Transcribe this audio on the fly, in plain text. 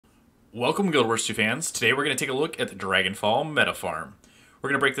Welcome Guild Wars 2 fans. Today we're going to take a look at the DragonFall meta farm. We're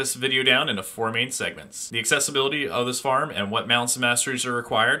going to break this video down into four main segments. The accessibility of this farm and what mounts and masteries are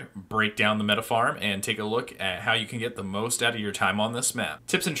required, break down the meta farm, and take a look at how you can get the most out of your time on this map.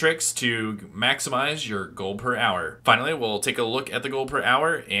 Tips and tricks to maximize your gold per hour. Finally, we'll take a look at the gold per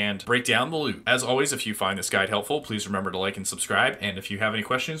hour and break down the loot. As always, if you find this guide helpful, please remember to like and subscribe, and if you have any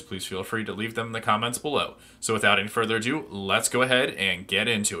questions, please feel free to leave them in the comments below. So without any further ado, let's go ahead and get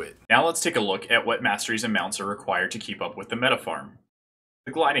into it. Now let's take a look at what masteries and mounts are required to keep up with the meta farm.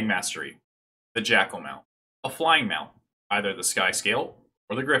 The gliding mastery, the jackal mount, a flying mount, either the sky scale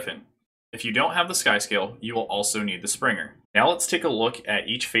or the griffin. If you don't have the sky scale, you will also need the springer. Now let's take a look at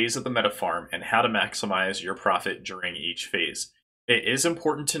each phase of the meta farm and how to maximize your profit during each phase. It is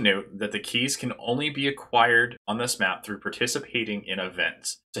important to note that the keys can only be acquired on this map through participating in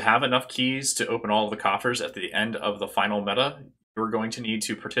events. To have enough keys to open all of the coffers at the end of the final meta, you're going to need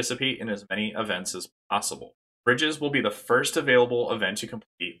to participate in as many events as possible. Bridges will be the first available event to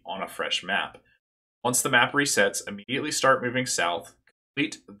complete on a fresh map. Once the map resets, immediately start moving south,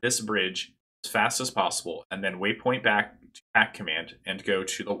 complete this bridge as fast as possible, and then waypoint back to pack command and go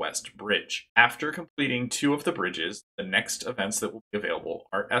to the west bridge. After completing two of the bridges, the next events that will be available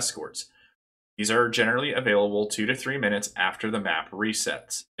are escorts. These are generally available 2 to 3 minutes after the map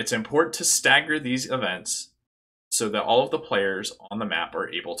resets. It's important to stagger these events so that all of the players on the map are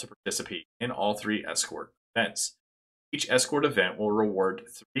able to participate in all three escort events. Each escort event will reward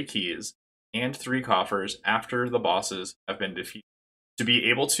 3 keys and 3 coffers after the bosses have been defeated. To be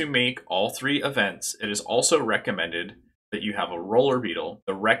able to make all 3 events, it is also recommended that you have a roller beetle.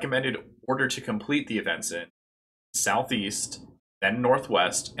 The recommended order to complete the events in southeast, then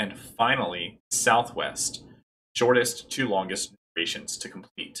northwest, and finally southwest. Shortest to longest durations to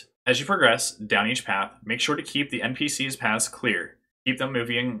complete. As you progress down each path, make sure to keep the NPCs' paths clear. Keep them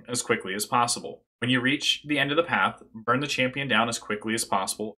moving as quickly as possible. When you reach the end of the path, burn the champion down as quickly as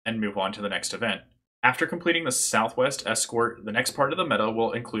possible and move on to the next event. After completing the Southwest Escort, the next part of the meta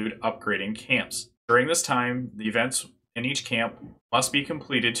will include upgrading camps. During this time, the events in each camp must be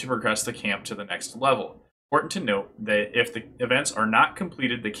completed to progress the camp to the next level. Important to note that if the events are not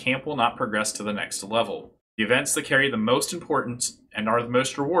completed, the camp will not progress to the next level. The events that carry the most importance and are the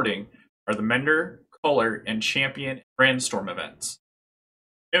most rewarding are the Mender, Color, and Champion Brandstorm events.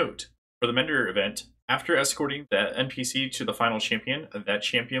 Note: for the Mender event, after escorting the NPC to the final champion, that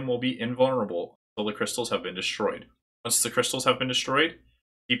champion will be invulnerable until the crystals have been destroyed. Once the crystals have been destroyed,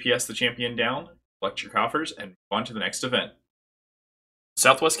 DPS the champion down, collect your coffers, and move on to the next event.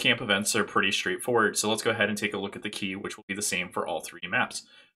 Southwest camp events are pretty straightforward, so let's go ahead and take a look at the key, which will be the same for all 3 maps.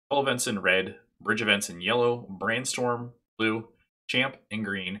 All events in red, bridge events in yellow, Brandstorm, blue, champ in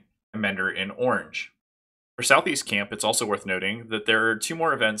green, and Mender in orange. For Southeast Camp, it's also worth noting that there are 2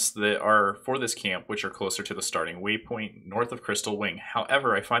 more events that are for this camp, which are closer to the starting waypoint north of Crystal Wing.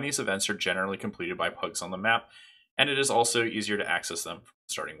 However, I find these events are generally completed by pugs on the map, and it is also easier to access them from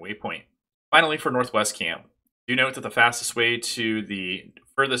the starting waypoint. Finally, for Northwest Camp, do note that the fastest way to the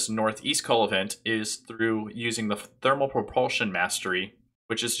furthest northeast call event is through using the Thermal Propulsion Mastery,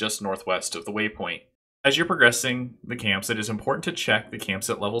 which is just northwest of the waypoint. As you're progressing the camps, it is important to check the camps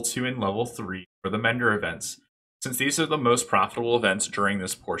at level 2 and level 3 for the Mender events, since these are the most profitable events during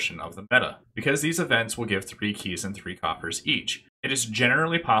this portion of the meta. Because these events will give 3 keys and 3 coffers each, it is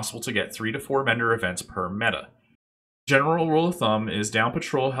generally possible to get 3 to 4 Mender events per meta. General rule of thumb is down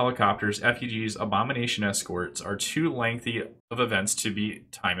patrol helicopters, FUGs, abomination escorts are too lengthy of events to be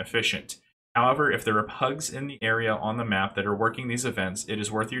time efficient. However, if there are pugs in the area on the map that are working these events, it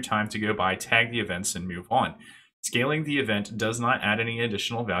is worth your time to go by, tag the events, and move on. Scaling the event does not add any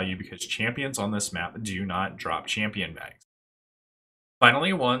additional value because champions on this map do not drop champion bags.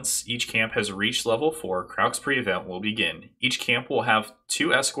 Finally, once each camp has reached level 4, Krauk's pre-event will begin. Each camp will have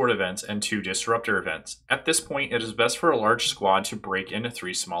 2 escort events and 2 disruptor events. At this point, it is best for a large squad to break into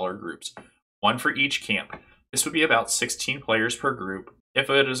 3 smaller groups, 1 for each camp. This would be about 16 players per group if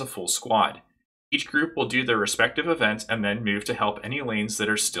it is a full squad. Each group will do their respective events and then move to help any lanes that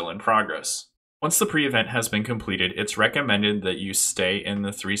are still in progress. Once the pre-event has been completed, it's recommended that you stay in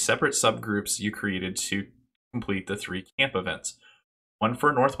the 3 separate subgroups you created to complete the 3 camp events. 1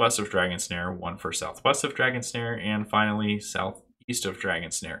 for northwest of Dragon Snare, 1 for southwest of Dragon Snare, and finally southeast of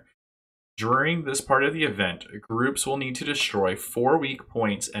Dragon Snare. During this part of the event, groups will need to destroy 4 weak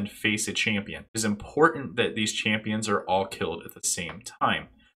points and face a champion. It is important that these champions are all killed at the same time.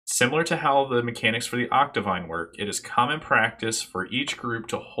 Similar to how the mechanics for the Octavine work, it is common practice for each group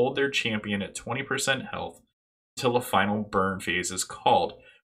to hold their champion at 20% health until the final burn phase is called.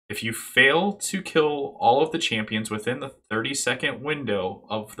 If you fail to kill all of the champions within the 30-second window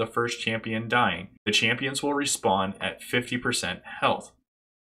of the first champion dying, the champions will respawn at 50% health.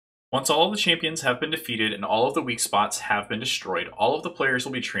 Once all of the champions have been defeated and all of the weak spots have been destroyed, all of the players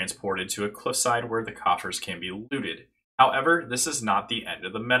will be transported to a cliffside where the coffers can be looted. However, this is not the end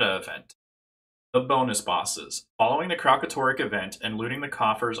of the meta event. The bonus bosses. Following the Kralkatorrik event and looting the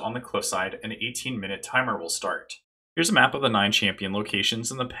coffers on the cliffside, an 18-minute timer will start. Here's a map of the 9 champion locations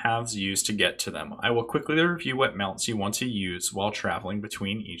and the paths used to get to them. I will quickly review what mounts you want to use while traveling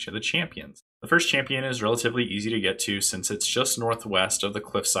between each of the champions. The first champion is relatively easy to get to since it's just northwest of the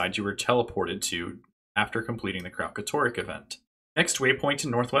cliffside you were teleported to after completing the Kralkatorrik event. Next, waypoint to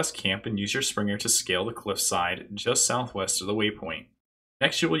northwest camp and use your Springer to scale the cliffside just southwest of the waypoint.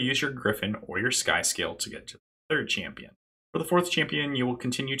 Next, you will use your Griffin or your Sky Scale to get to the third champion. For the fourth champion, you will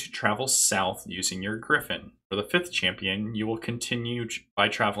continue to travel south using your Griffin. For the fifth champion, you will continue by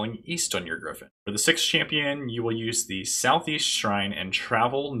traveling east on your Griffin. For the sixth champion, you will use the southeast shrine and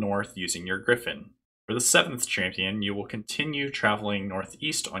travel north using your Griffin. For the seventh champion, you will continue traveling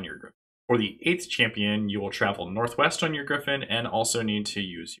northeast on your Griffin. For the eighth champion, you will travel northwest on your Griffin and also need to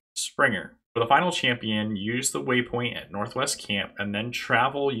use your Springer. For the final champion, use the waypoint at northwest camp and then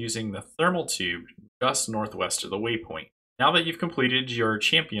travel using the thermal tube just northwest of the waypoint. Now that you've completed your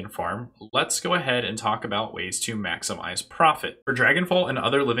champion farm, let's go ahead and talk about ways to maximize profit. For Dragonfall and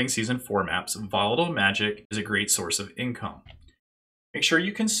other Living Season 4 maps, volatile magic is a great source of income. Make sure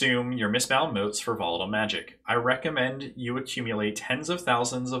you consume your misbound motes for volatile magic. I recommend you accumulate tens of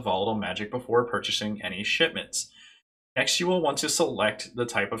thousands of volatile magic before purchasing any shipments. Next, you will want to select the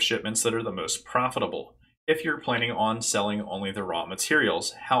type of shipments that are the most profitable, if you're planning on selling only the raw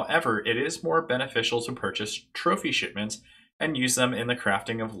materials. However, it is more beneficial to purchase trophy shipments and use them in the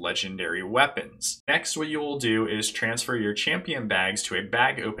crafting of legendary weapons. Next, what you will do is transfer your champion bags to a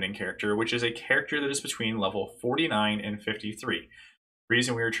bag opening character, which is a character that is between level 49 and 53. The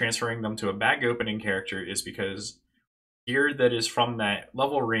reason we are transferring them to a bag opening character is because gear that is from that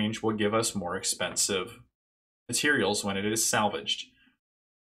level range will give us more expensive materials when it is salvaged.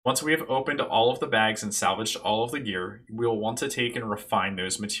 Once we have opened all of the bags and salvaged all of the gear, we will want to take and refine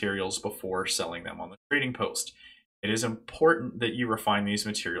those materials before selling them on the trading post. It is important that you refine these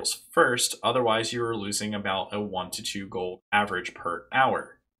materials first, otherwise you are losing about a 1 to 2 gold average per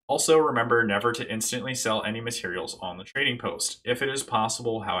hour. Also, remember never to instantly sell any materials on the trading post. If it is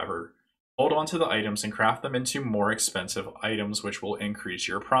possible, however, hold on to the items and craft them into more expensive items, which will increase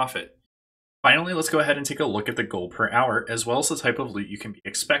your profit. Finally, let's go ahead and take a look at the gold per hour, as well as the type of loot you can be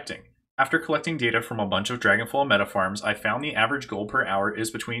expecting. After collecting data from a bunch of Dragonfall meta farms, I found the average gold per hour is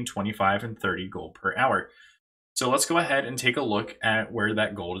between 25 and 30 gold per hour. So let's go ahead and take a look at where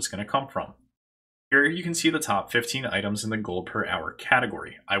that gold is going to come from. Here you can see the top 15 items in the gold per hour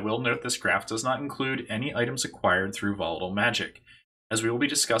category. I will note this graph does not include any items acquired through volatile magic, as we will be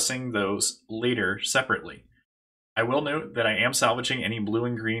discussing those later separately. I will note that I am salvaging any blue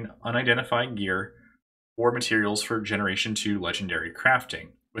and green unidentified gear or materials for Generation 2 Legendary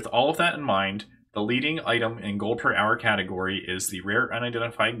crafting. With all of that in mind, the leading item in gold per hour category is the rare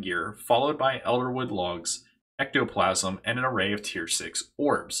unidentified gear, followed by Elderwood logs, ectoplasm, and an array of tier 6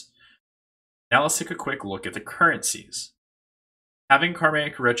 orbs. Now let's take a quick look at the currencies. Having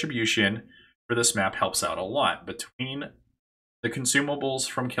Karmic Retribution for this map helps out a lot. Between the consumables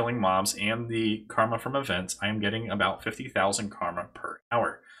from killing mobs and the karma from events, I am getting about 50,000 karma per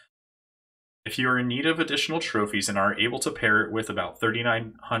hour. If you are in need of additional trophies and are able to pair it with about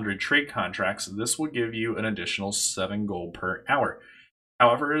 3,900 trade contracts, this will give you an additional 7 gold per hour.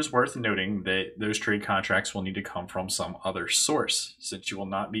 However, it is worth noting that those trade contracts will need to come from some other source, since you will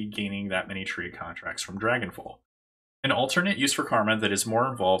not be gaining that many trade contracts from Dragonfall. An alternate use for karma that is more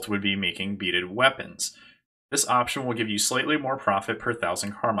involved would be making beaded weapons. This option will give you slightly more profit per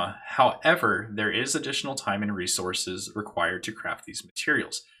 1,000 karma. However, there is additional time and resources required to craft these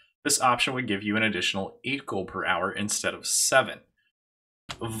materials. This option would give you an additional 8 gold per hour instead of 7.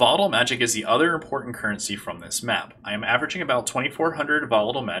 Volatile magic is the other important currency from this map. I am averaging about 2,400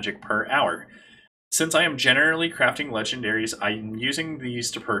 volatile magic per hour. Since I am generally crafting legendaries, I am using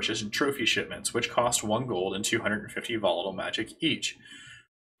these to purchase trophy shipments, which cost 1 gold and 250 volatile magic each,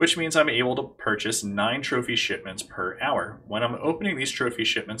 which means I'm able to purchase 9 trophy shipments per hour. When I'm opening these trophy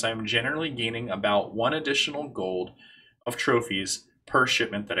shipments, I'm generally gaining about 1 additional gold of trophies per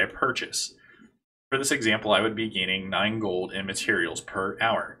shipment that I purchase. For this example, I would be gaining 9 gold in materials per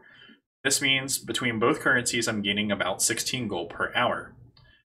hour. This means between both currencies, I'm gaining about 16 gold per hour.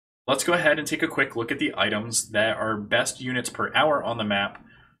 Let's go ahead and take a quick look at the items that are best units per hour on the map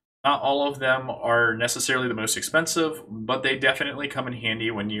Not all of them are necessarily the most expensive, but they definitely come in handy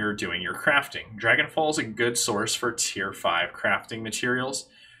when you're doing your crafting. DragonFall is a good source for Tier 5 crafting materials,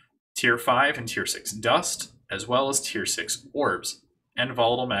 Tier 5 and Tier 6 dust, as well as Tier 6 orbs, and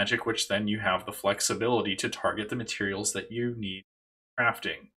volatile magic, which then you have the flexibility to target the materials that you need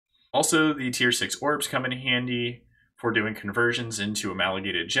crafting. Also, the Tier 6 orbs come in handy for doing conversions into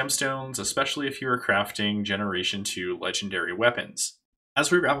amalgamated gemstones, especially if you are crafting Generation 2 legendary weapons. As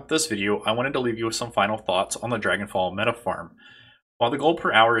we wrap up this video, I wanted to leave you with some final thoughts on the Dragonfall meta farm. While the gold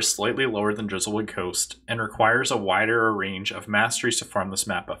per hour is slightly lower than Drizzlewood Coast and requires a wider range of masteries to farm this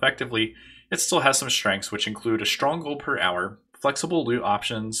map effectively, it still has some strengths, which include a strong gold per hour, flexible loot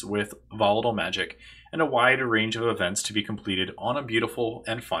options with volatile magic, and a wide range of events to be completed on a beautiful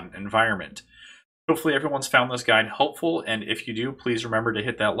and fun environment. Hopefully everyone's found this guide helpful, and if you do, please remember to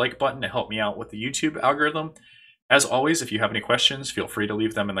hit that like button to help me out with the YouTube algorithm. As always, if you have any questions, feel free to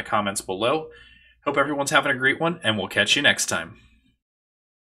leave them in the comments below. Hope everyone's having a great one, and we'll catch you next time.